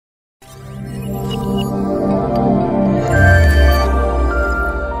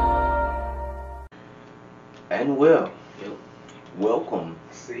And well, welcome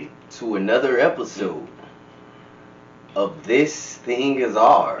to another episode of This Thing Is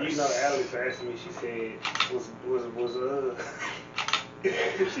Ours. You know, Alex asked me, she said, she and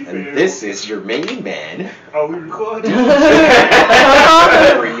said, this is your main man, oh, we recording?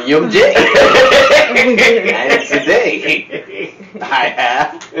 Premium J. And today, I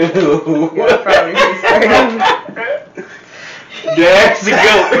have Dash the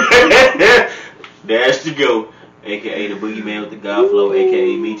Goat. Dash the Goat. AKA the Boogeyman with the God Flow.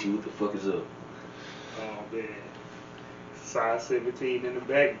 AKA Michi. What the fuck is up? Oh, man. Size 17 in the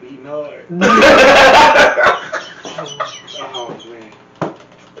back, beating hard. Oh, man.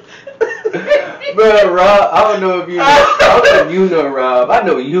 Bro, Rob, I don't know if you know. I don't know if you know Rob. I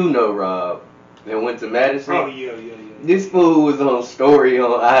know you know Rob. And went to Madison. Oh, yeah. This fool was on story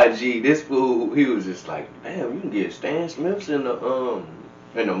on IG. This fool, he was just like, damn, you can get Stan Smiths in the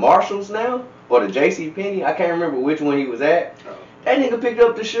Marshalls now, or the JCPenney. I can't remember which one he was at. Oh. That nigga picked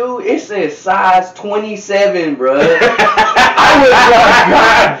up the shoe. It says size 27, bro. I was like,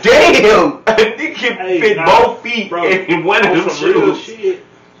 god damn. A nigga can fit both feet bro, in one of them real shoes. shit.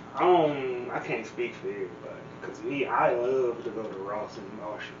 I can't speak for everybody. Because me, I love to go to Ross and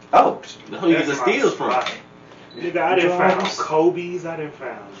Marshall. Oh, Who you get the steals from? Nigga, I done found Kobe's, I done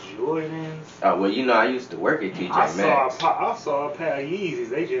found Jordans. oh, well, you know, I used to work at TJ I Maxx. saw a pair of Yeezys.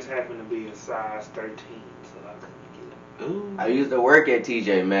 They just happened to be a size 13, so I couldn't get them. I used to work at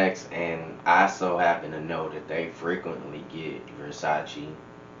TJ Maxx, and I so happen to know that they frequently get Versace,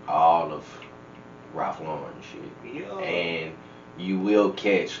 all of Ralph Lauren shit. Yeah. And you will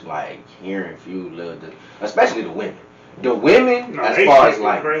catch, like, here and few especially the women. The women, No, as they far as fucking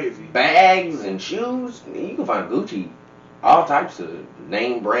like crazy. bags and shoes, you can find Gucci, all types of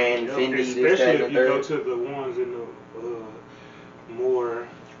name brand, Yeah, Fendi, this, especially that, if and you the go third. to the ones in the more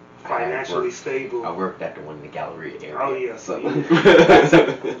financially stable. I worked at the one in the Galleria area. Oh, yeah, So.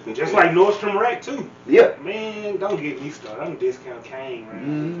 Just like Nordstrom Rack, too. Yeah. Man, don't get me started. I'm discount king,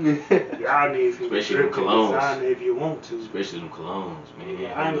 man. Mm-hmm. Y'all need to Especially them trip to colognes. designer if you want to. Especially them colognes,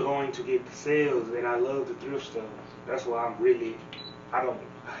 man. I'm going to get the sales, and I love the thrift stuff. That's why I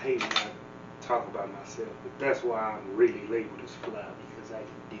hate when I talk about myself, but that's why I'm really labeled as fly, because I can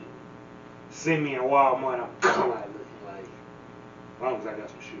do it. Send me in Walmart, I'm come out looking like, as long as I got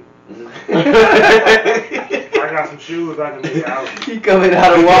some shoes. If I got some shoes, I can be out. He coming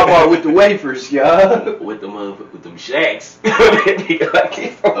out of Walmart with the wafers, y'all. With them shacks.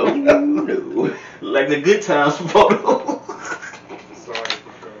 Like, Oh no. like the good times photo. Sorry,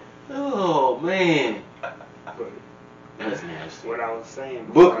 bro. Oh man. But That's nasty. what I was saying.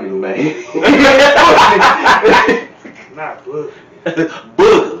 Book me, man. Not book.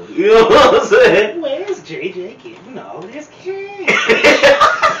 Booger. You know what I'm saying? Where's JJ getting all this cash?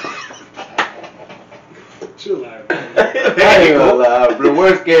 Chill out, man. I ain't gonna lie, the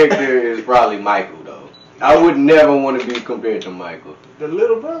worst character is probably Michael, though. I would never want to be compared to Michael. The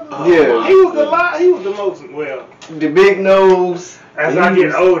little brother? Yeah. He was the most, well, The big nose. as I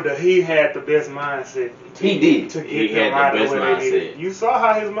get older, he had the best mindset. He did. To get He them had out the of best where they needed. mindset. You saw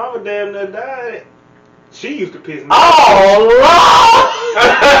how his mama damn near died. She used to piss me off. Oh, Lord!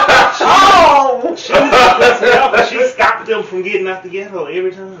 She used to piss me off, and she stopped them from getting out the ghetto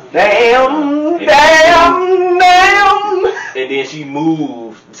every time. Damn! And then she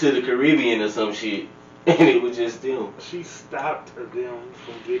moved to the Caribbean or some shit. And it was just them. She stopped them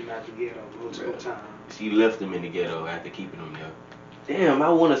from getting out the ghetto multiple times. She left them in the ghetto after keeping them there. Damn, I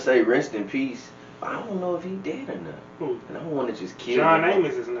want to say rest in peace, but I don't know if he dead or not. Who? And I don't want to just kill John him.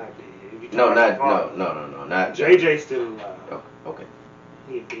 Amos is not dead. If you No, talk not about not JJ's still alive. Oh, okay.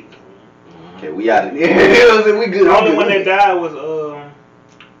 He a big man. Okay, we out of there. We good. The only we one good. that died was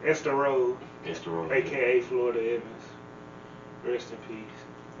Esther Rowe, That's the road. aka Florida Evans. Rest in peace.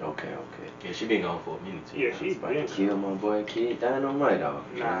 Okay. Yeah, she been gone for a minute too. Yeah, she's About to been. kill my boy Kid Dynamite off.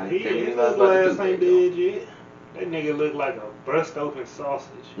 Nah, Can't believe his I was about to ass do ain't that, dead yet. That nigga look like a bust open sausage.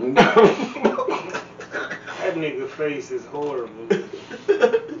 though. That nigga face is horrible.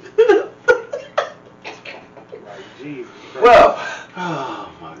 Like Jesus Christ. Well,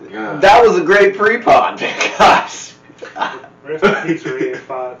 Oh my god. that was a great pre-pod, gosh. Rest in peace, Red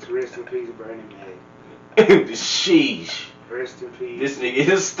Fox. Rest in peace, Bernie Mac. Sheesh. Rest in peace. This nigga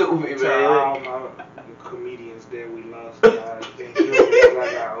is stupid, to all man. my comedians that we lost. And as I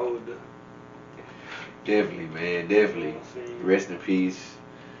got older. Definitely, man. Definitely. You know what I'm saying? Rest in peace.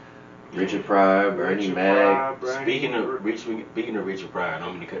 Richard Pryor, Bernie Richard Mac. Pryor, Speaking of Richard Pryor, I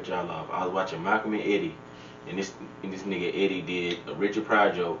don't mean to cut y'all off. I was watching Malcolm and Eddie, and this nigga Eddie did a Richard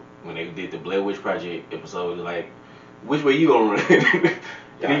Pryor joke when they did the Blair Witch Project episode like which way you gonna run?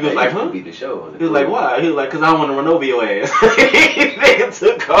 And he was like, huh? Be the show. He was like, why? He was like, cause I want to run over your ass. Nigga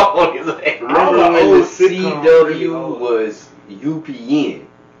took off on his ass. Remember All the when the old sitcoms really CW old. was UPN?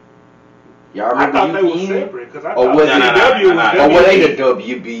 Y'all I remember thought they were UPN? separate because I Or thought was CW it- was Or were they WB. the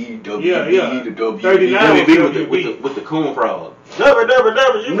WB, WB, Yeah, yeah. the WB? 39 was WB with the coon frog. Dubber,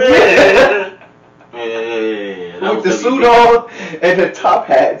 you ready? Yeah. That With was the WB. suit on and the top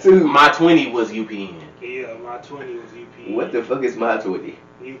hat too. My 20 was UPN. Yeah, my 20 was UPN. What the fuck is my 20?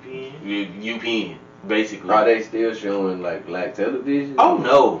 UPN? UPN, basically. Are they still showing like black television? Oh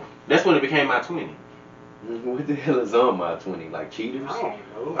no, that's when it became my 20. What the hell is on my 20? Like cheaters? I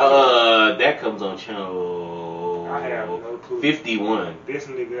don't know. That comes on channel I have no clue. 51, This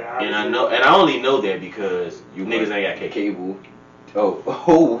nigga, and I only know that because You niggas must- ain't got cable.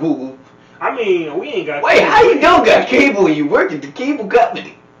 Oh. I mean, we ain't got. Wait, how you don't got cable when you work at the cable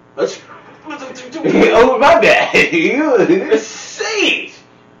company? Oh, my bad. Sheesh.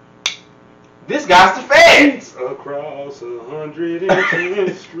 This guy's the fans. Across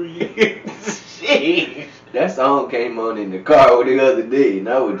 110th Street. Sheesh. That song came on in the car the other day, and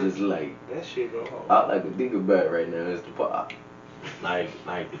I was just like, That shit go hard. all I can think about right now is the pop. Like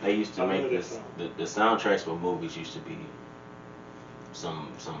they used to I make love this. that The soundtracks for movies used to be some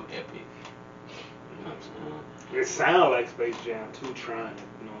epic. You know what I'm saying? It sound like Space Jam 2 trying to,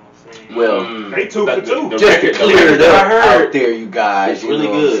 you know what I'm saying? Well, They 2 for 2. the Just to record- clear it the record up I heard, out there, you guys, it's you really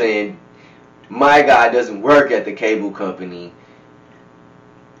know what good. I'm saying? My guy doesn't work at the cable company.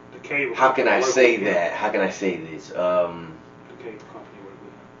 The cable. How can I company say work with him. that? How can I say this? The cable company work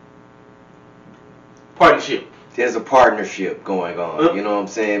with him. partnership. There's a partnership going on. You know what I'm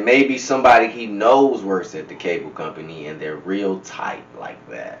saying? Maybe somebody he knows works at the cable company and they're real tight like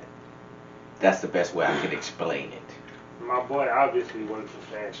that. That's the best way I can explain it. My boy obviously works for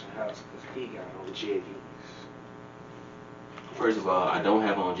Fashion House because he got on jeggings. First of all, I don't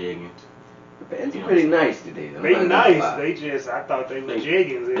have on jeggings. The fans You are know pretty what I'm nice today, though. They I'm not gonna nice. lie. They just, I thought they were They-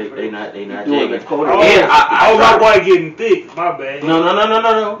 jeggings. at They first. not You doing the jeggings. Coda Oh, And I oh, my dropped- boy getting thick. My bad. No.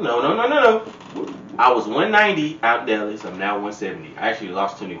 I was 190 out in Dallas. I'm now 170. I actually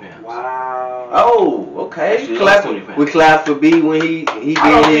lost 20 pounds. Wow. Oh, okay. Actually, Clap, 20 pounds. we clap for B when he did I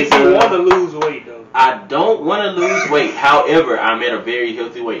don't his. think he want to lose weight though. I don't want to lose weight. However, I'm at a very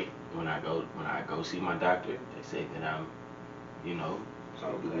healthy weight. When I go see my doctor, they say that I'm, you know,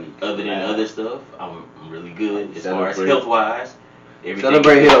 Okay. other than other stuff, I'm really good as far as Celebrate. health wise.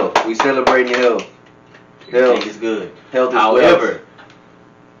 Celebrate health. We celebrating health. Everything is good. Health is However,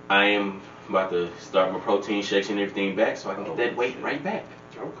 I am about to start my protein shakes and everything back so I can get that weight right back.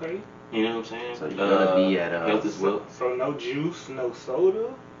 Okay. You know what I'm saying? So you're gonna be at health is well. So no juice, no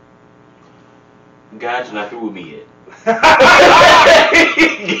soda. God's not through with me yet.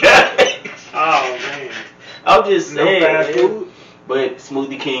 Oh man. I'm just No saying. fast man. food. But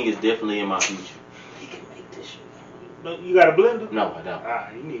Smoothie King is definitely in my future. He can make this shit. No, you got a blender? No, I don't. Ah,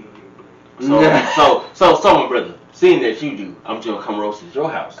 you need to get a blender. So, my brother, seeing that you do, I'm just gonna come roast at your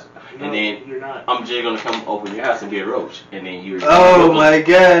house, No, and then you're not. I'm just gonna come over your house and be a roach, and then you're. Oh my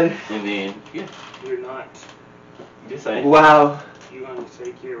god. And then yeah, You're not. just saying. Wow. You're gonna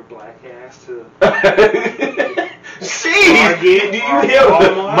take your black ass to. Jeez, do you Walmart. hear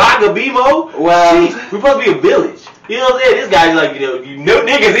Magabimo? Wow. Jeez, we're supposed to be a village. You know what I'm saying? This guy's like, no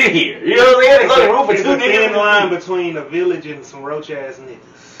niggas in here. You know what I'm saying? There's only room for There's two a thin line niggas. between a village and some roach ass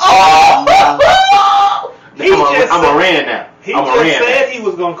niggas. Oh! He just I'm said- a ran now. He I'm a just ran said now. he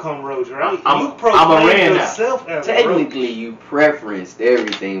was gonna come roach, right? I'm You a proclaimed ran now. yourself as a roach. Technically, you preferenced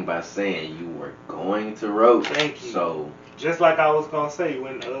everything by saying you were going to roast. Thank you. So, Just like I was gonna say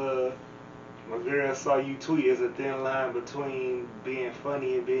when my girl saw you tweet, there's a thin line between being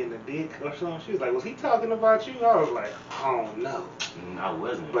funny and being a dick or something. She was like, was he talking about you? I was like, I don't know. I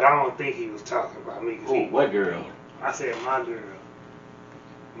wasn't. But I don't think he was talking about me. 'Cause Who? he- What girl? I said my girl.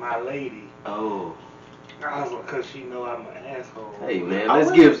 My lady. Oh. I was like, cause she know I'm an asshole. hey man, I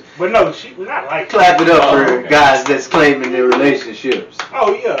let's wouldn't- give But no, she not like clap it up for okay. guys that's claiming their relationships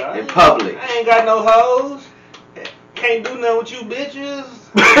Oh yeah. in public. I ain't got no hoes. Can't do nothing with you bitches.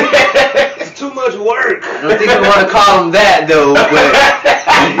 It's too much work. I don't think we want to call them that though, but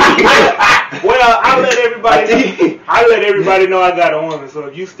Well, I let everybody I think- know. I let everybody know I got a woman. So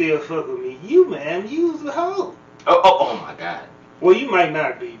if you still fuck with me, you was a hoe. Oh my God. Well, you might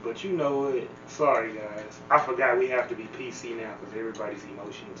not be, but you know what? Sorry guys, I forgot we have to be PC now because everybody's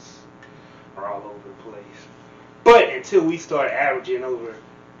emotions are all over the place. But until we start averaging over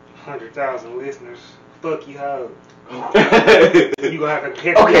 100,000 listeners, fuck you hoe. You gonna have to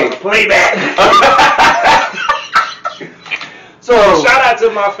catch me Okay. on the playback. so So shout out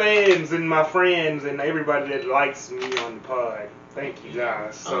to my fans and my friends and everybody that likes me on the pod. Thank you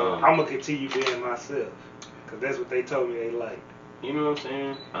guys. So I'm gonna continue being myself because that's what they told me they liked. You know what I'm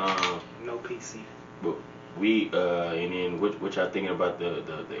saying? No PC. But we and then what y'all thinking about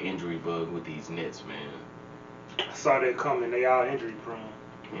the injury bug with these Nets, man? I saw that coming. They all injury prone.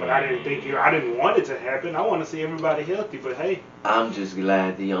 But I didn't want it to happen. I want to see everybody healthy. But hey, I'm just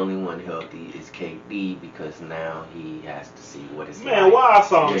glad the only one healthy is KD because now he has to see what it's like. Man, why I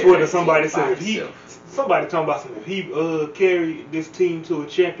saw on Twitter somebody by said somebody talking about if he carried this team to a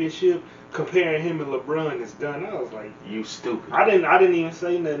championship, comparing him and LeBron is done. I was like, you stupid. I didn't even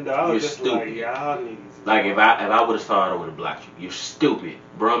say nothing though. I was You're just stupid. like, y'all niggas. Like if I would have started, I would have blocked you. You're stupid.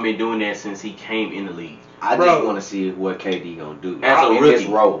 Bro been doing that since he came in the league. I just want to see what KD gonna do as a in rookie. this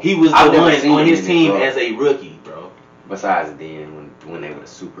role. He was the I've never one seen on him his in team this as a rookie, bro. Besides then when they were the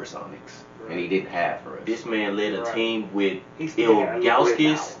Supersonics and he didn't have for us. This man led a team with still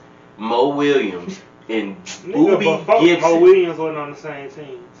Ilgauskas, Mo Williams, and Nigga, Booby but Gibson. Mo Williams wasn't on the same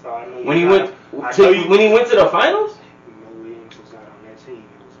team, so I know When he you went to the finals. Mo Williams was not on that team.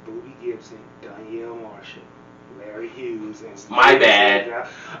 It was Booby Gibson, Danielle Marshall, Larry Hughes, and My bad.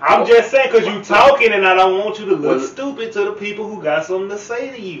 I'm just saying because you talking and I don't want you to look stupid to the people who got something to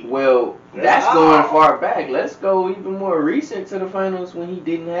say to you. Well, that's going far back. Let's go even more recent to the finals when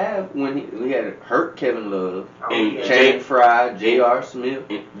we had hurt Kevin Love, Channing Frye, J.R. Smith.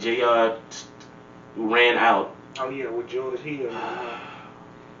 And J.R. ran out. Oh yeah, with George Hill.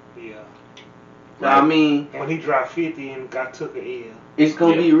 Yeah. I mean, when he dropped 50 and took an L. It's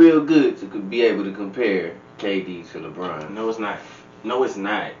gonna be real good to be able to compare KD to LeBron. No, it's not. No, it's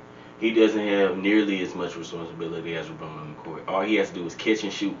not. He doesn't have nearly as much responsibility as LeBron on the court. All he has to do is catch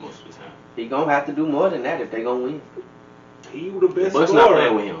and shoot most of the time. He gonna have to do more than that if they gonna win. He the best Bucks scorer. not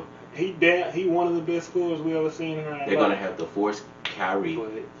playing with him. He one of the best scorers we ever seen in our life. They're gonna have to force Kyrie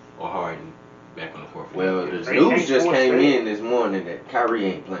or Harden back on the court. Well, the news just came in this morning that Kyrie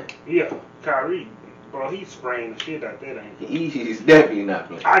ain't playing. Yeah, Kyrie, bro, he spraying the shit out that ankle. He's definitely not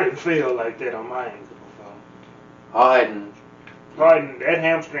playing. I didn't feel like that on my ankle before. Harden, that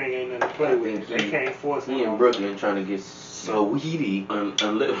hamstring ain't nothing to play with. They can't force him. He in Brooklyn trying to get so weedy.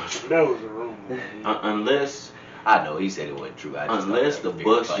 Unless that was a rumor. Unless I know he said it wasn't true. Unless the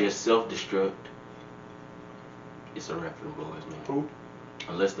Bucks just self-destruct, it's a wrap for the boys, man. Who?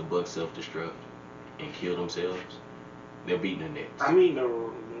 Unless the Bucks self-destruct and kill themselves, they're beating the Nets. I mean,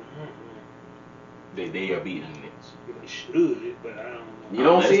 they are beating the Nets. They should, but I don't know. You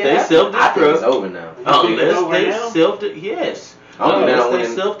don't see they it. self-destruct. I think it's over now. Unless they yes. Unless they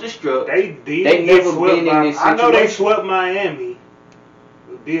self-destruct. They never been in this situation. I know they swept Miami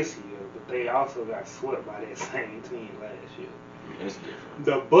this year, but they also got swept by that same team last year. That's different.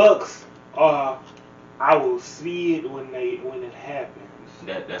 The Bucks are. I will see it when it happens.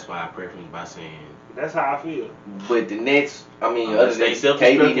 That's why I preference by saying. That's how I feel. But the Nets, I mean, other than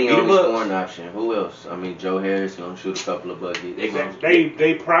KD the only scoring option. Who else? I mean, Joe Harris gonna shoot a couple of buckets.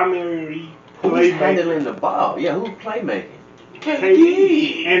 They primary who's handling the ball? Yeah, who's playmaking?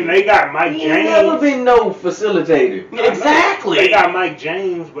 KD. And they got Mike James. He never been no facilitator. Exactly. They got Mike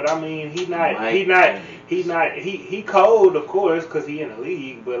James, but I mean, he cold, of course, because he in the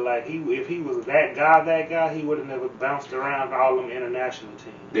league. But like, if he was that guy, he would have never bounced around all them international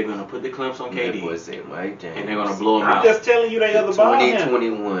teams. They're gonna put the clamps on KD. Mike James. And they're gonna blow him out. I'm just telling you, they other ball handlers.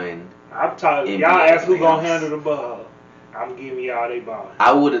 2021. I'm talking. Y'all ask who gonna handle the ball. I'm giving y'all they ball.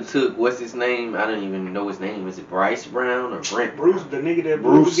 I would have took what's his name? I don't even know his name. Is it Bryce Brown or Brent? Bruce, the nigga that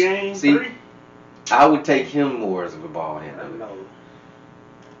blew the game. See, 3? I would take him more as a ball handler. No.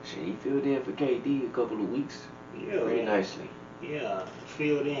 Shit, he filled in for KD a couple of weeks. Yeah. Very nicely. Yeah,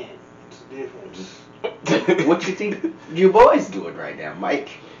 filled in. It's a difference. What you think your boys doing right now,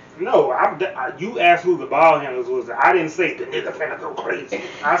 Mike? No, you asked who the ball handlers was. I didn't say the nigga finna go crazy.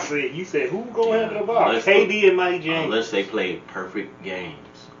 I said, you said who gonna handle the ball? KD and Mike James. Unless they play perfect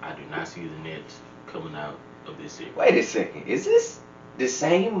games, I do not see the Nets coming out of this series. Wait a second. Is this the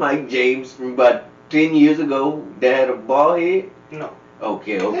same Mike James from about 10 years ago that had a ball head? No.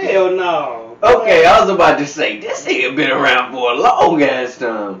 Okay. Hell no. Okay, I was about to say, this nigga been around for a long ass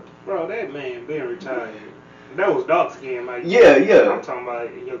time. Bro, that man been retired. That was dark skin Mike. Yeah. I'm talking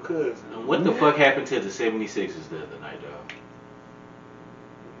about your cousin. And what the fuck happened to the 76ers the other night, dog?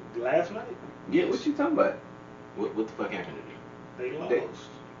 Last night? Yeah, what you talking about? What the fuck happened to them? They lost.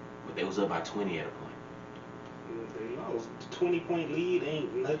 But they was up by 20 at a point. They lost. The 20-point lead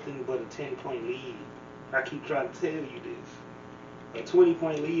ain't nothing but a 10-point lead. I keep trying to tell you this. A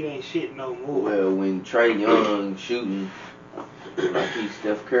 20-point lead ain't shit no more. Well, when Trae Young shooting like he's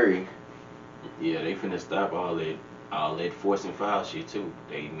Steph Curry. Yeah, they finna stop all that all that forcing foul shit too.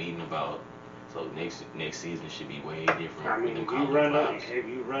 They meeting about. So next season should be way different. I mean, than if you calling run up, fouls. if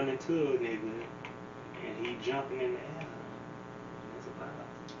you run into a nigga and he jumping in the air, that's a foul.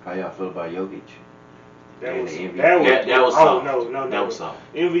 How y'all feel about Jokic? That And was the MVP. That was oh soft. no. That was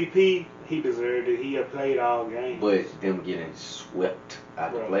soft. MVP, he deserved it. He had played all games. But them getting swept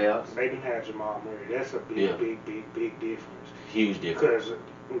out the Bro, playoffs. They didn't have Jamal Murray. That's a big, Yeah. big difference. Huge difference.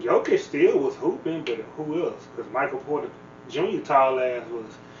 Because Jokic still was hooping, but who else? Because Michael Porter Jr. tall ass was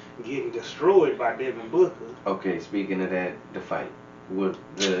getting destroyed by Devin Booker. Okay, speaking of that, the fight, with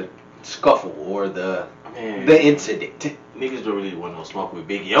the scuffle or the Man, incident. niggas don't really want no smoke with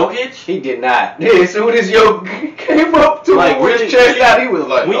Big Jokic. He did not. As soon as Jokic came up to Like, him with his really? chest out, he was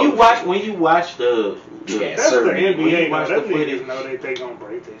like, When oh, you watch the Yeah, That's sir. the When you NBA. watch Now, the them footage- niggas know that they gonna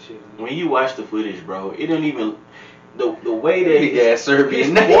break that shit. when you watch the footage, bro, it don't even the way that big ass Serbian. his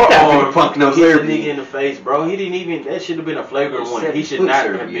He not forearm punk no hit the Serbian. nigga in the face, bro. He didn't even. That should have been a flagrant He one. said He he should put not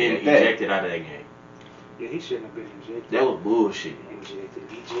have Serbian been at that. ejected out of that game. Yeah, he shouldn't have been injected. That was bullshit.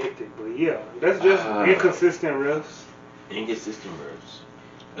 Ejected. But yeah, that's just inconsistent refs. Inconsistent refs.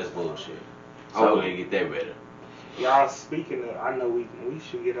 That's bullshit. So- Hopefully they get that better. Y'all speaking of, I know we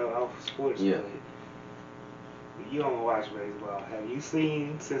should get off sports. Yeah. But you don't watch baseball. Have you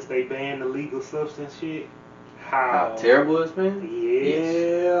seen since they banned the legal substance shit? How terrible it's been?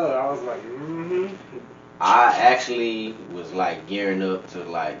 Yeah, I was like, I actually was like gearing up to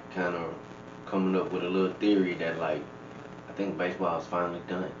like kind of coming up with a little theory that like I think baseball is finally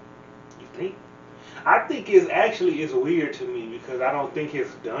done. You think? I think it's weird to me because I don't think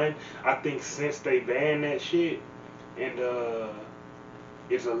it's done. I think since they banned that shit and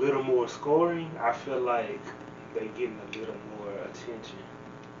it's a little more scoring, I feel like they getting a little more attention.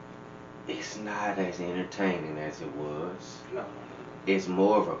 It's not as entertaining as it was. No. It's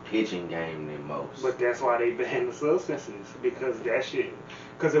more of a pitching game than most. But that's why they banned the substances because that shit.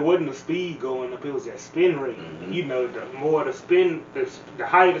 Because it wasn't the speed going up; it was that spin rate. Mhm. You know, the more the spin, the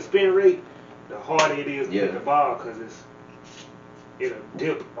higher the spin rate, the harder it is to hit the ball because it'll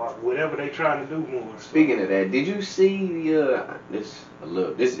dip or whatever they trying to do more. So, Speaking of that, did you see the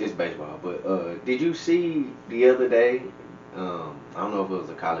this is baseball, but did you see the other day? I don't know if it was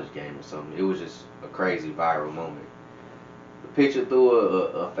a college game or something. It was just a crazy viral moment. The pitcher threw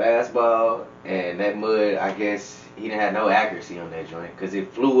a fastball, and that mud, I guess he didn't have no accuracy on that joint because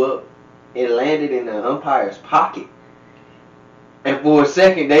it flew up. It landed in the umpire's pocket. And for a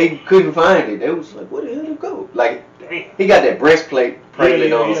second, they couldn't find it. They was like, where the hell did it go? Like, damn. he got that breastplate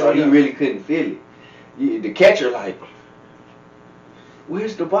on, so yeah. he really couldn't feel it. The catcher, like,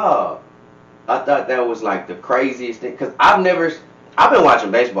 where's the ball? I thought that was like the craziest thing. Because I've been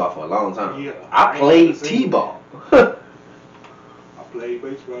watching baseball for a long time. Yeah. I played T-ball. I played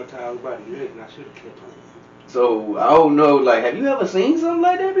baseball till I was about 11. I should have kept playing. So, I don't know, like, have you ever seen something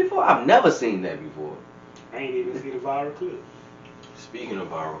like that before? I've never seen that before. I ain't even see the viral clip. Speaking of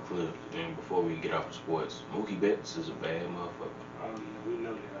viral clips, and before we get off of sports, Mookie Betts is a bad motherfucker. Oh yeah, we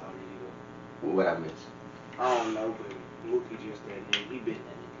know that already though. What I miss? I don't know, but Mookie just that nigga. He been that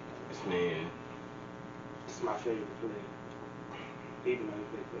nigga. This man, It's my favorite player. Even though he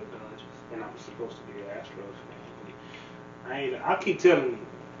played for the Dodgers. And I'm supposed to be an Astros fan. But I keep telling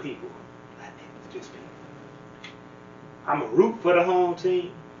people, it's just me. I'm a root for the home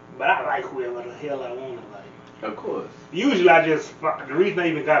team, but I like whoever the hell I want to like. Of course. Usually the reason I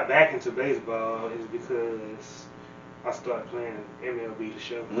even got back into baseball is because I started playing MLB The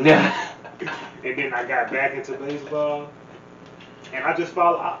Show. And then I got back into baseball. And I just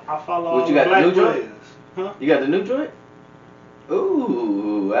follow all What, you the got the black new joint? players. Huh? You got the new joint?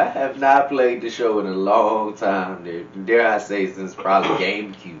 Ooh, I have not played the show in a long time. Dare I say, since probably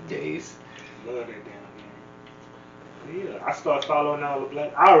GameCube days. Love that damn game. Yeah, I started following all the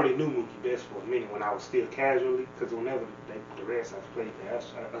black. I already knew Mookie Betts for a minute when I was still casually, because whenever the rest I played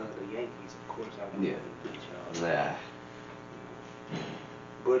the Yankees, of course I was Yeah. Nah.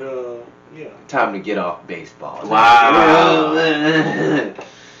 But yeah. Time to get off baseball. Wow.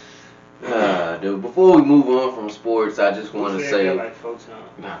 Dude, before we move on from sports, I just want to You said say, that like 4 times.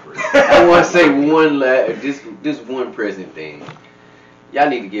 not for real. I want to say this one present thing. Y'all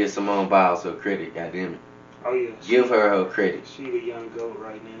need to give Simone Biles her credit, goddammit. Oh yeah. Give her credit. She the young goat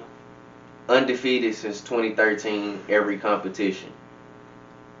right now. Undefeated since 2013, every competition.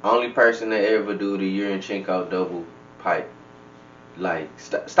 Only person to ever do the Yurinchenko double pipe. Like,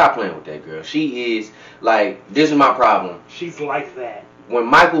 stop playing with that girl. She is, like, this is my problem. She's like that. When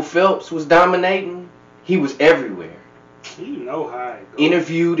Michael Phelps was dominating, he was everywhere. You know how it goes.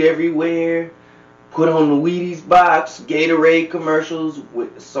 Interviewed everywhere. Put on the Wheaties box, Gatorade commercials.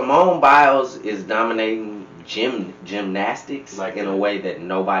 Simone Biles is dominating gymnastics Like in that. a way that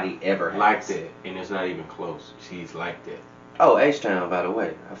nobody ever has. Like that, and it's not even close. She's like that. Oh, H-Town, by the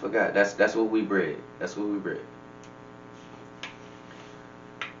way. I forgot. That's what we bred. That's what we bred.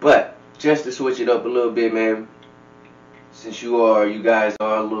 But, just to switch it up a little bit, man. Since you guys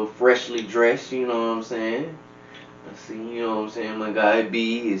are a little freshly dressed, you know what I'm saying? Let's see, you know what I'm saying? My guy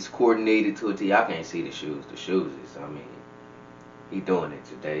B is coordinated to a T. Y'all can't see the shoes. The shoes is, I mean, he doing it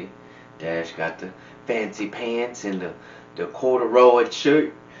today. Dash got the fancy pants and the corduroy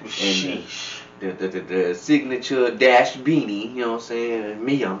shirt. Sheesh. The signature Dash beanie, you know what I'm saying? And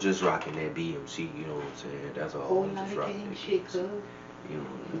me, I'm just rocking that BMC, you know what I'm saying? That's all. I'm just rocking that BMC, you know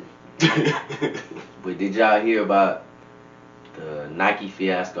what I'm saying? But did y'all hear about the Nike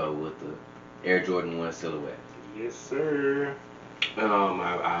fiasco with the Air Jordan 1 silhouette? Yes, sir.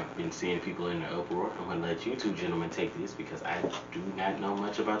 I've been seeing people in the uproar. I'm gonna let you two gentlemen take this because I do not know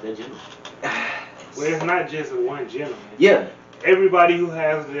much about that gentleman. Well, it's not just one gentleman. Yeah. Everybody who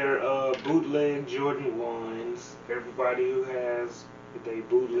has their bootleg Jordan 1s, everybody who has their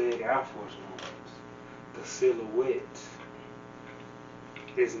bootleg Air Force 1s, the silhouette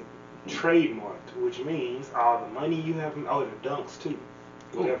is trademarked, which means all the money you have, oh, the dunks too.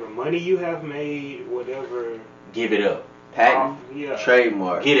 Whatever money you have made, whatever. Give it up. Patent, yeah.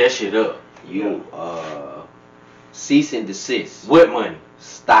 trademark. Get that shit up. You cease and desist. What money?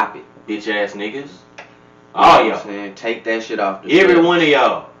 Stop it. Bitch ass niggas. You All know what y'all. I'm saying? Take that shit off the shelf. Every one of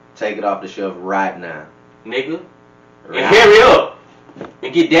y'all. Take it off the shelf right now. Nigga. Right. And hurry up.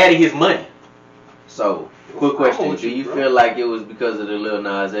 And get daddy his money. So, quick question. with Do you, you bro. feel like it was because of the Lil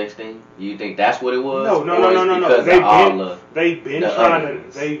Nas X thing? You think that's what it was? No. Or it's because of all They've been the trying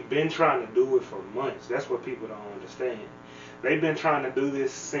others? they've been trying to do it for months. That's what people don't understand. They've been trying to do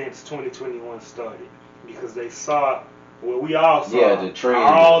this since 2021 started because they saw, well, we all saw, Yeah, the trend.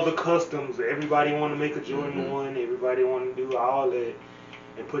 all the customs. Everybody want to make a Jordan Mhm. 1. Everybody want to do all that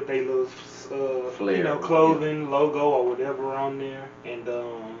and put their little Flair, clothing logo or whatever on there. And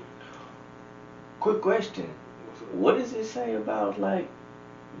Quick question. what's up? What does it say about, like,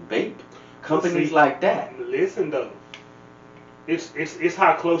 vape companies See, like that? Listen though, it's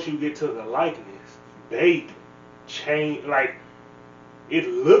how close you get to the likeness. They change, like, it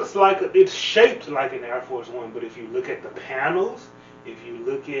looks like it's shaped like an Air Force One, but if you look at the panels, if you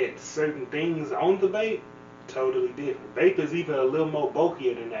look at certain things on the vape, totally different. Vape is even a little more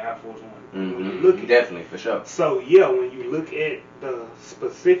bulkier than the Air Force One. When you look at it. Definitely, for sure. So yeah, when you look at the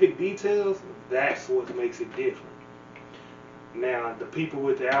specific details, that's what makes it different. Now, the people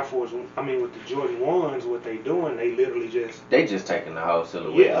with the Air Force, with the Jordan 1s, what they doing, they literally just, They just taking the whole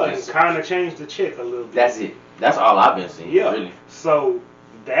silhouette. yeah, and just- kind of changed the check a little bit. That's it. That's all I've been seeing, Yeah. really. So,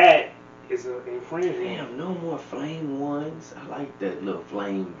 that is an infringement. Damn, no more flame ones. I like that little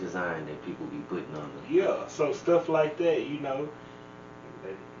flame design that people be putting on them. Yeah, so stuff like that, you know,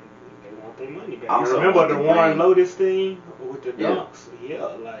 they want their money back. Also, Remember with the the Warren brand- Lotus thing with the Yeah. dunks? Yeah,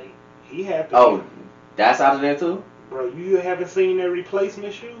 like, he had to. Oh, that's out of there too? Bro, you haven't seen that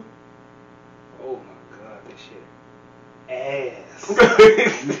replacement shoe? Oh my god, that shit.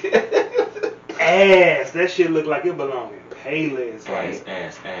 Ass. That shit look like it belong in Payless. Like,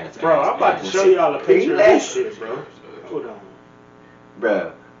 Ass. bro, I'm about to show y'all a picture of this shit, bro. Hold on.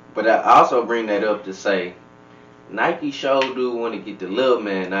 Bruh. But I also bring that up to say, Nike sure do want to get the little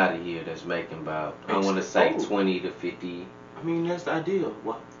man out of here that's making about, I want to say 20 to 50. I mean, that's the ideal.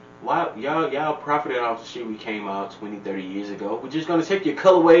 Why y'all profited off the shit we came out 20, 30 years ago? We're just gonna take your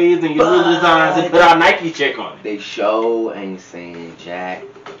colorways and your little designs and put our Nike check on it. They sure ain't saying jack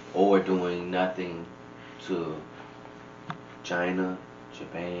or doing nothing to China,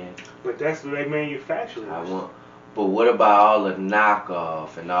 Japan. But that's what they manufacture. But what about all the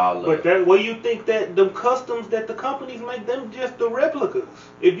knockoff and all But the... that, what you think that the customs that the companies make, them just the replicas.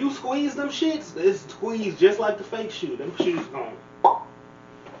 If you squeeze them shits, it's squeezed just like the fake shoe. Them shoes gone.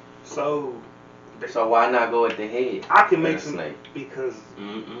 So why not go at the head? I can of make the some snake? because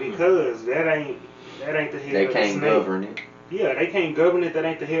Mm-mm. that ain't the head They of the can't snake. govern it. Yeah, they can't govern it. That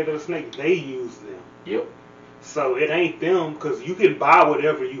ain't the head of the snake. They use them. Yep. So it ain't them, because you can buy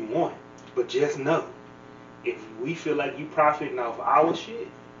whatever you want, but just know, if we feel like you profiting off our shit,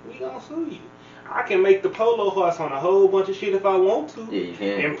 we gonna sue you. I can make the polo horse on a whole bunch of shit if I want to. Yeah, you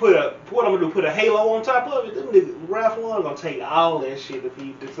can. And what I'm gonna do, put a halo on top of it. Them niggas, Ralph Lauren gonna take all that shit if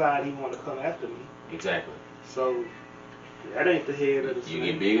he decide he wanna come after me. Exactly. So that ain't the head of the You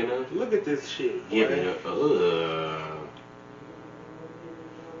snake. get big enough, Look at this shit. give boy. it a.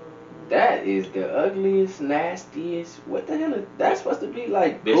 That is the ugliest, nastiest. What the hell is that supposed to be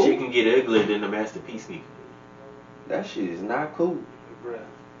like? That Ooh, shit can get uglier than the Masterpiece sneaker. that shit is not cool. Bruh.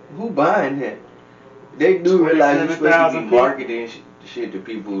 Who buying that? They do realize you're supposed to 27,000 be marketing shit to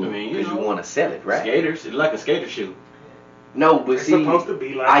people I mean, because you you know, want to sell it, right? Skaters, it's like a skater shoe. No, but It's see, supposed to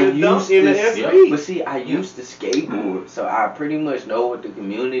be like I the dunk used in the to, SB. but see, I used to skateboard, so I pretty much know what the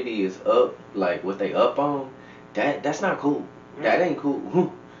community is up, like what they up on. That's not cool. That ain't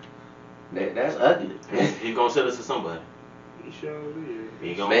cool. That's ugly. He's gonna sell it to somebody. He sure is.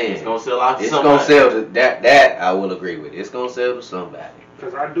 It's gonna sell out to It's somebody. gonna sell to that. I will agree with. It's gonna sell to somebody.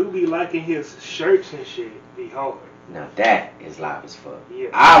 Cause I do be liking his shirts and shit. Be hard. Now that is live as fuck. Yeah.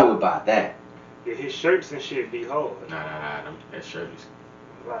 I would buy that. Yeah, his shirts and shit be hard. Nah. That shirt is.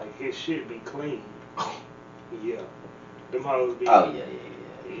 Like his shit be clean. Yeah. Them hoes be. Oh yeah.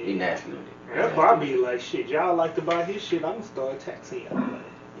 He nasty with it. That's why I be like, shit, y'all like to buy his shit, I'm gonna start taxing y'all.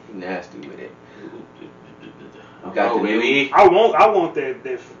 He nasty with it. Oh, got the baby. I want that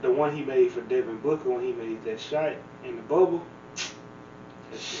the one he made for Devin Booker when he made that shot in the bubble.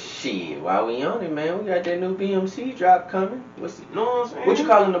 Shit, while we on it, man, we got that new BMC drop coming. You know what I'm saying? What you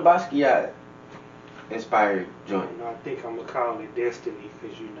calling the Basquiat inspired joint? You know, I think I'm gonna call it Destiny,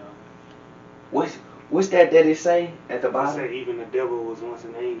 cause you know. What's that it say at the I bottom? say even the devil was once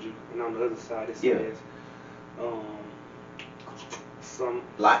an angel, and on the other side it Yeah. says, some.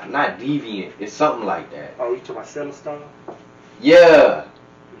 Like not deviant. It's something like that. Oh, you talking about Celestine? Yeah. Yeah.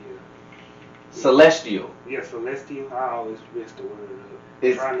 Celestial. Yeah, Celestial. I always mess the word up.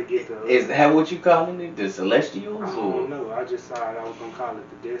 Is Trying to get the. is that what you calling it? The Celestials? I Or? don't know. I just decided I was gonna call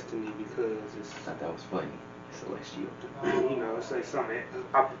it the Destiny because it's. I thought that was funny. Celestial. You know, it say something.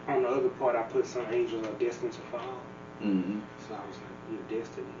 On the other part, I put some angels are destined to fall. Mm-hmm. So I was like, your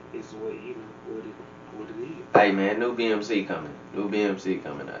destiny is what what it is. Hey man, new BMC coming. New BMC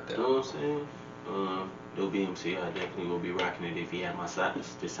coming out You there. know what I'm saying? No BMC, I definitely will be rocking it if he had my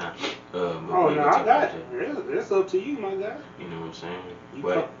size this time. Oh no, I got it. It's up to you, my guy. You know what I'm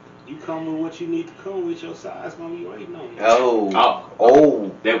saying? You come with what you need to come with. Your size gonna be waiting on you.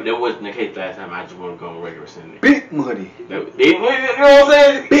 Oh. That wasn't the case last time. I just want to go on regular sending. Big money. You know what I'm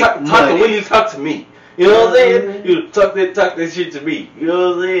saying? Big Talk to money. when you talk to me. You know what I'm saying? You talk that shit to me. You know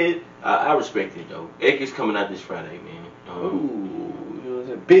what I'm saying? I respect it though. Ekker's coming out this Friday, man. Ooh, you know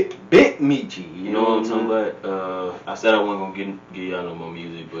what I'm saying? Big Michi. You know what I'm talking about? I said I wasn't gonna give y'all no more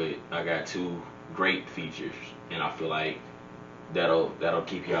music, but I got 2 great features, and I feel like that'll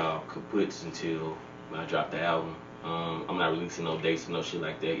keep y'all kaputs until I drop the album. I'm not releasing no dates or no shit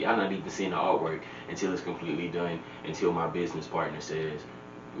like that. Y'all not even seeing the artwork until it's completely done, until my business partner says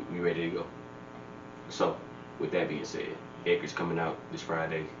we ready to go. So, with that being said, Ekker's coming out this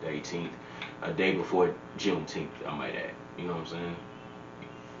Friday, the 18th, a day before Juneteenth, I might add. You know what I'm saying?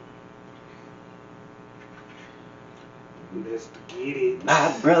 Let's get it.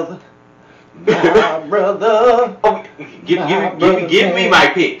 My brother. My brother. Oh, give me my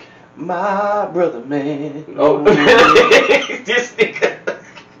pick. My brother, man. Oh, this nigga.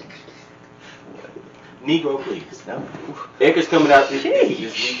 Negro, please. No. Ekker's coming out this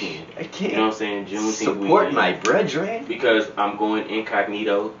Sheesh. weekend. I can't You know what I'm saying? Juneteenth support weekend. my brethren. Because I'm going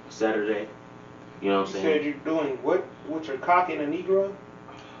incognito Saturday. You know what I'm You saying? said you're doing what? With your cock in a Negro?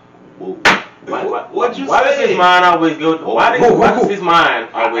 Whoa. What'd you why say? does his mind always go? Why does his mind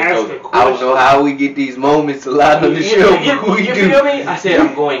always asked go? a I don't know how we get these moments allowed on the show, but we You do. feel me? I said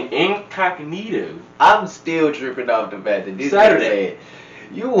I'm going incognito. I'm still tripping off the fact that this Saturday. man said,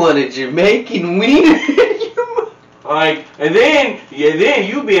 you want a Jamaican wiener? Like, and then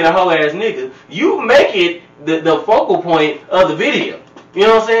you being a whole ass nigga, you make it the focal point of the video. You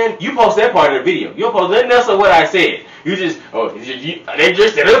know what I'm saying? You post that part of the video. You don't post nothing else of what I said. You just, they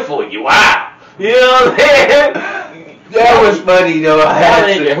dressed it up for you. Wow. You know what I'm saying? That was funny though. I Y'all had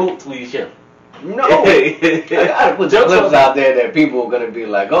ain't to. your hoop tweet show. No, I gotta put Jokes clips on- out there that people are gonna be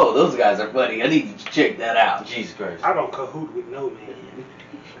like, "Oh, those guys are funny. I need to check that out." Jesus Christ. I don't cahoot with no man.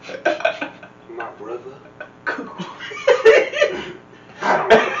 My brother. I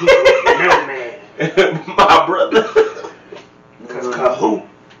don't cahoot with no man. My brother. Because cahoot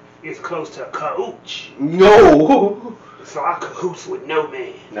is close to cahooch. No, So I cahoots with no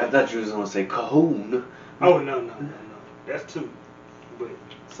man. I thought you was gonna say cahoon. Oh, no. That's 2. But,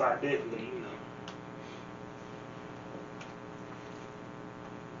 so I definitely, you know.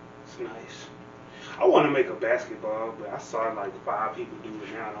 It's nice. I want to make a basketball, but I saw like 5 people do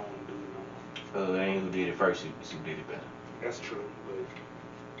it now. I don't want to do it no more. It ain't who did it first, who did it better. That's true,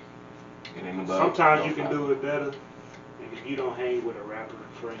 but It ain't nobody. sometimes you can do it better if you don't hang with a rapper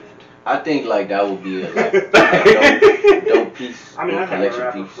friend. I think like that would be a dope piece. I mean, I have a collection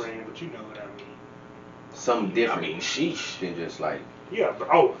rapper piece. friend, but you know what I mean. Something different. I mean, sheesh. than just like Yeah, but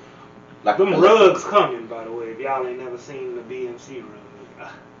a them collection rugs piece. coming, by the way. If y'all ain't never seen the BMC rug.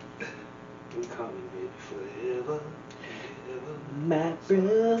 We coming, baby, forever. My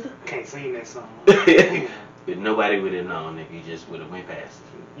brother. Can't sing that song. But nobody would have known if you just would have went past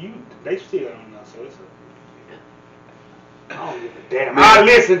it. They still don't know, so it's okay. I don't give a damn. I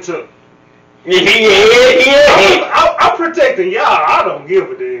listen to. I'm protecting y'all. I don't give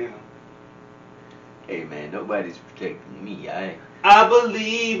a damn. Hey man, nobody's protecting me. I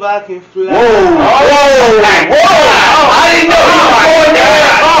believe I can fly. Whoa! I didn't know you were going there.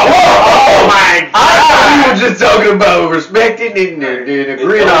 Oh my! I thought you were just talking about respecting and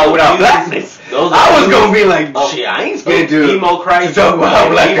agreeing on without blackness. I was gonna be like, shit, I ain't scared to emo Christ talk about how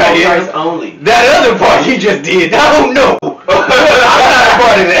black I am. Only. That other part you just did, I don't know. I'm not a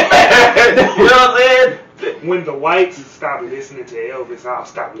part of that. You know what I'm saying? When the whites stop listening to Elvis, I'll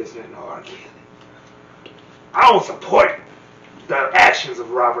stop listening to R. Kelly. I don't support the actions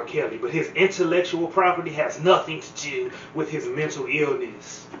of Robert Kelly, but his intellectual property has nothing to do with his mental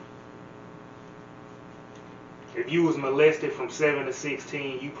illness. If you was molested from 7 to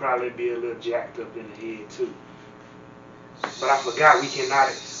 16, you probably be a little jacked up in the head too. But I forgot we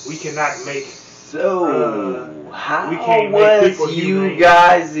cannot make. So how we can't make people was you humane.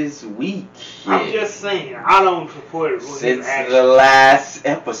 guys this week? I'm just saying, I don't support it. Since the last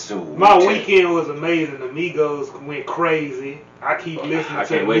episode. My weekend was amazing. The Migos went crazy. I keep listening to the Migos. I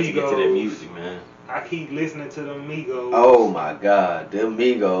can't wait to get to that music, man. I keep listening to the Migos. Oh my God, the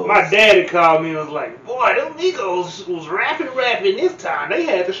Migos. My daddy called me and was like, boy, them Migos was rapping this time. They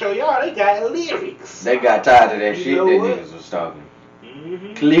had to show y'all they got lyrics. They got tired of that You shit know that what? niggas was talking.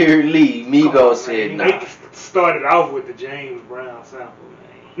 Mm-hmm. Clearly, Migos said nah. They started off with the James Brown sample,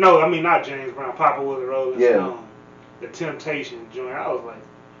 man. No, I mean not James Brown. Papa was a Rolling Stone. The Temptation joint. I was like,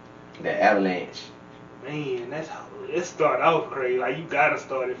 The Avalanche. man, that's how it started off crazy. Like you gotta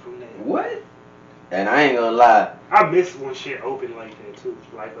start it from there. What? And I ain't gonna lie, I miss when shit open like that too.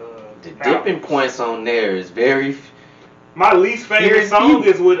 Like the dipping points on there is very. My least favorite Here's song you.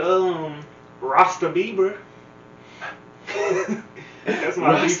 is with Rasta Bieber. That's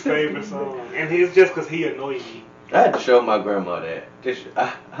my least favorite song, and it's just because he annoyed me. I had to show my grandma that.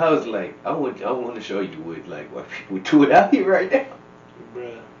 I was like, I want to show you what people do it out here right now.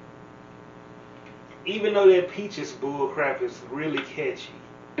 Bruh. Even though that Peaches bull crap is really catchy.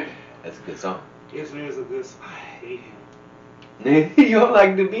 That's a good song. It is a good song. I hate him. You don't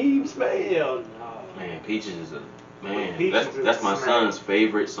like the memes, man? Hell no. Man, Peaches is a man. Peaches That's my is son's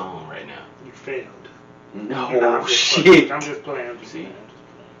favorite song right now. You failed. No, I'm just shit. playing. I'm just playing. See?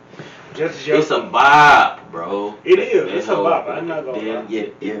 Just It's a bop, bro. It is. It's a bop. I'm not gonna lie. Yeah.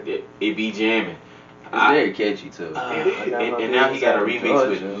 It be jamming. It's very catchy too. And now he got a remix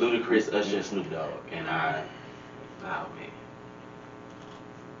with Ludacris, Usher, and Snoop Dogg. And oh man.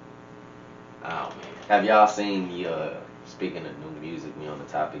 Have y'all seen speaking of new music, we on the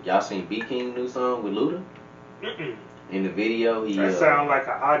topic. Y'all seen B King new song with Luda? Mm-mm. In the video, he That sound like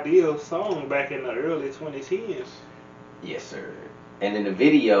an ideal song back in the early 2010s. Yes, sir. And in the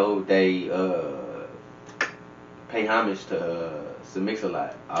video, they pay homage to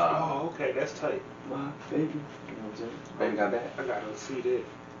Mix-a-Lot. Oh, okay, that's tight. My baby, you know what I'm saying? Baby got that. I gotta see that.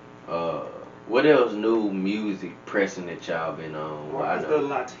 What else new music pressing that y'all been on? Why is the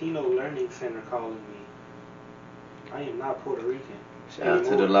Latino Learning Center calling me? I am not Puerto Rican. Shout out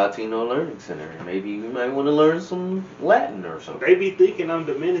to the Latino Learning Center. Maybe we might want to learn some Latin or something. They be thinking I'm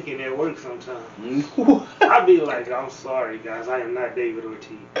Dominican at work sometimes. I be like, I'm sorry guys, I am not David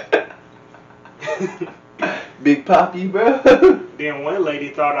Ortiz. Big Poppy, bro. Then one lady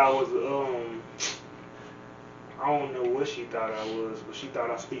thought I was, I don't know what she thought I was, but she thought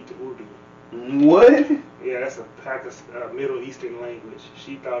I speak to Urdu. What? Yeah, that's a Middle Eastern language.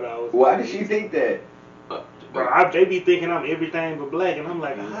 She thought I was. Why did she think that? Bro, they be thinking I'm everything but black, and I'm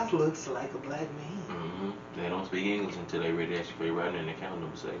like, I looks like a black man. Mm-hmm. They don't speak English until they ready to ask you for your right and they count them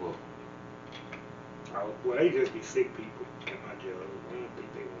and say, well. Well, they just be sick people in my job. I don't think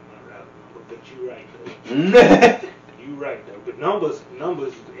they want my route number, but you right though. You right though. But numbers,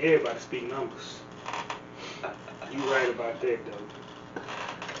 everybody speak numbers. You right about that though.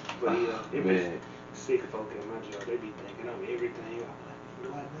 But yeah, it be sick folk at my job. They be thinking I'm everything. I'm like, do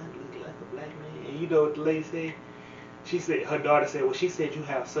I not look like a black man? And you know what the lady said? She said, her daughter said, well, she said you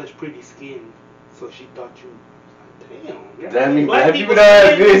have such pretty skin, so she thought you. Damn. That means black black people don't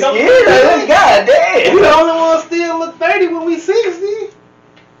have good skin. God damn. We the only ones still look 30 when we 60.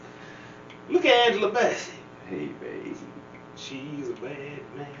 Look at Angela Bassett. Hey, baby. She's a bad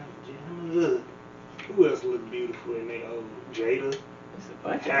man. Who else look beautiful in there? Oh, Jada.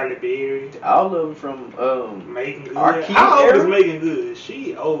 Halle Berry. All of them from Megan Good. Arkeem How old is era? Megan Good?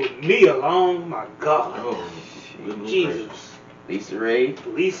 She old. Nia Long. My God. Oh, Jesus. Lisa Ray.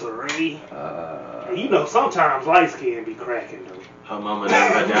 Lisa Ray. You know, sometimes light skin be cracking though. Her mama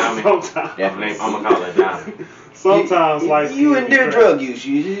named her Diamond. Sometimes. I'm gonna call her Diamond. Sometimes light skin. You and be their cracking. drug use.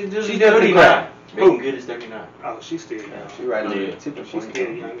 She's definitely 39. crack. Making good is 39. Oh, she's still young. She right on Yeah. the tip of She's still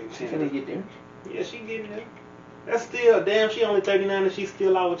young and She tender. finna get there. Yeah, she getting there. That's still, damn, she only 39 and she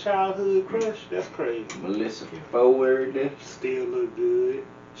still our childhood crush. That's crazy. Melissa Forward. Still look good.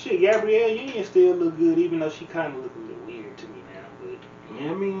 Shit, Gabrielle Union still look good, even though she kind of look a little weird to me now. But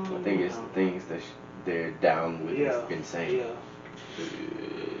Yeah, I mean, I think it's the things that they're down with. yeah, It's insane. yeah,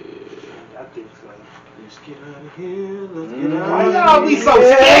 I think so. Let's get out of here. Let's Mm. get out Why of here. y'all be so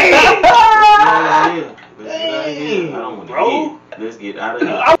scared? Let's get out of here. I don't want to Bro. hear. Let's get out of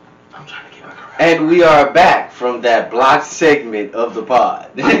here. I'm I'm trying to get my crap. And we are back from that blocked segment of the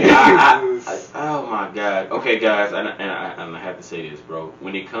pod. Oh my God. Okay, guys, and I have to say this, bro.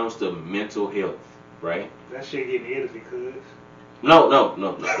 When it comes to mental health, right? That shit getting edited, cuz. No.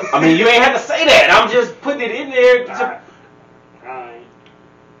 I mean, you ain't have to say that. I'm just putting it in there. Alright.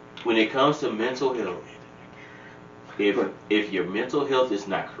 When it comes to mental health, if your mental health is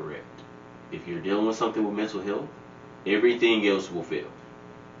not correct, if you're dealing with something with mental health, everything else will fail.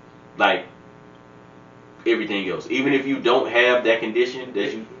 Like everything else, even if you don't have that condition,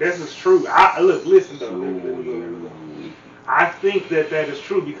 that you. This is true. Look, listen though. Look. I think that is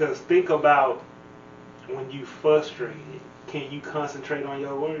true because think about when you frustrated. Can you concentrate on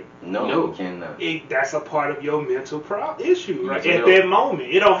your work? No, No. we cannot. That's a part of your mental issue, right? Mental At health. that moment,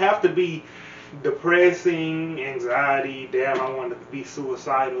 it don't have to be depressing, anxiety. Damn, I want to be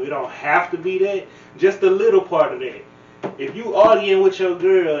suicidal. It don't have to be that. Just a little part of that. If you arguing with your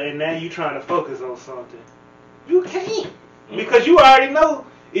girl and now you trying to focus on something, you can't because you already know.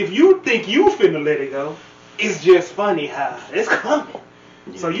 If you think you finna let it go, it's just funny how it's coming.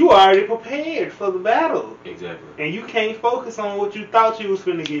 So you already prepared for the battle. Exactly. And you can't focus on what you thought you was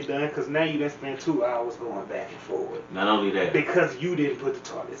finna get done because now you done spent 2 hours going back and forward Not only that, because you didn't put the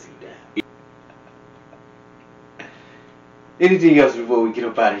toilet seat down. Anything else before we get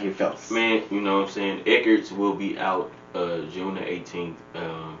up out of here, fellas? man, you know what I'm saying? Eckerd's will be out June the 18th.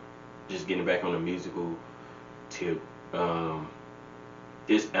 Just getting back on the musical tip.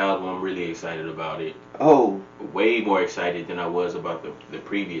 This album, I'm really excited about it. Oh, Way more excited than I was about the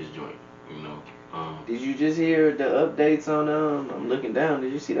previous joint. You know. did you just hear the updates on? I'm looking down.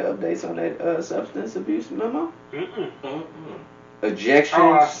 Did you see the updates on that substance abuse memo? Mm-mm. Ejections,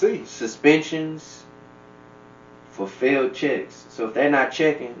 Oh, I see. suspensions for failed checks. So if they're not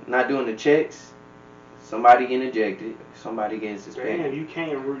checking, not doing the checks, somebody getting ejected, somebody getting suspended. Damn, you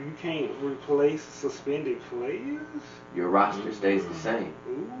can't replace suspended players. Your roster stays the same.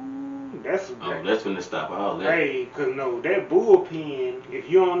 Ooh, that's Oh, that's when to stop all that. Hey, cause no, that bullpen. If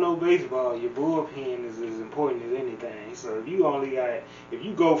you don't know baseball, your bullpen is as important as anything. So if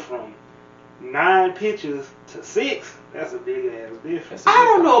you go from 9 pitches to 6, that's a big ass difference. I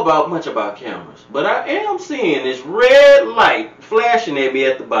don't know much about cameras, but I am seeing this red light flashing at me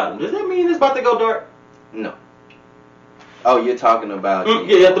at the bottom. Does that mean it's about to go dark? No. Oh, you're talking about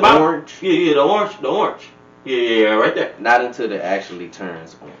Yeah, at the bottom. orange? Yeah, the orange. Yeah, right there. Not until it actually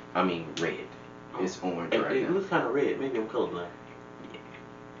turns on. I mean, red. It's orange right It now. looks kind of red. Maybe I'm colorblind.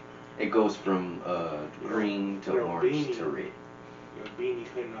 It goes from green to Your orange beanie. to red. Your beanie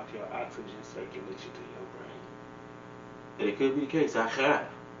cutting off your oxygen circulation to your brain. And it could be the case. I have.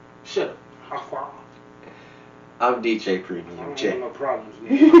 Shut up. How far? I'm DJ I Premium. don't Check. have no problems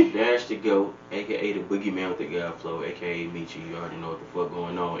with Dash the GOAT, aka the Boogeyman with the God Flow, aka Michi. You already know what the fuck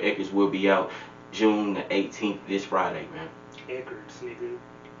going on. Eckers will be out June the 18th, this Friday, man. Eckerd's, nigga.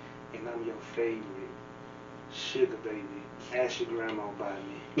 And I'm your favorite sugar baby. Ask your grandma about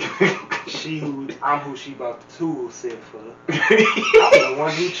me. I'm who she bought the tool set for. I'm the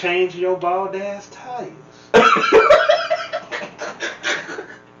one who changed your bald ass tires.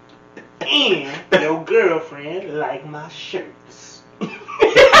 And your girlfriend like my shirts.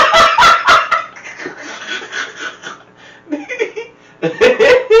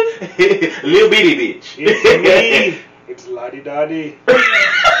 Little bitty bitch. It's me. It's Lottie Dottie.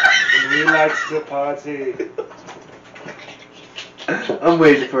 And we likes to party. I'm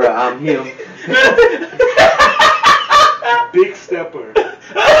waiting for I'm him. Big stepper.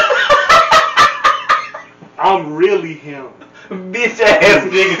 I'm really him. Bitch ass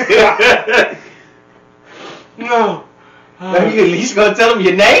nigga. No. Are you at least gonna tell him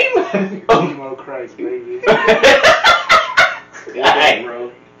your name? Emo Christ, baby. Alright,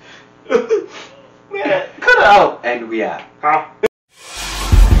 bro. Man, cut it out. And we out. Huh?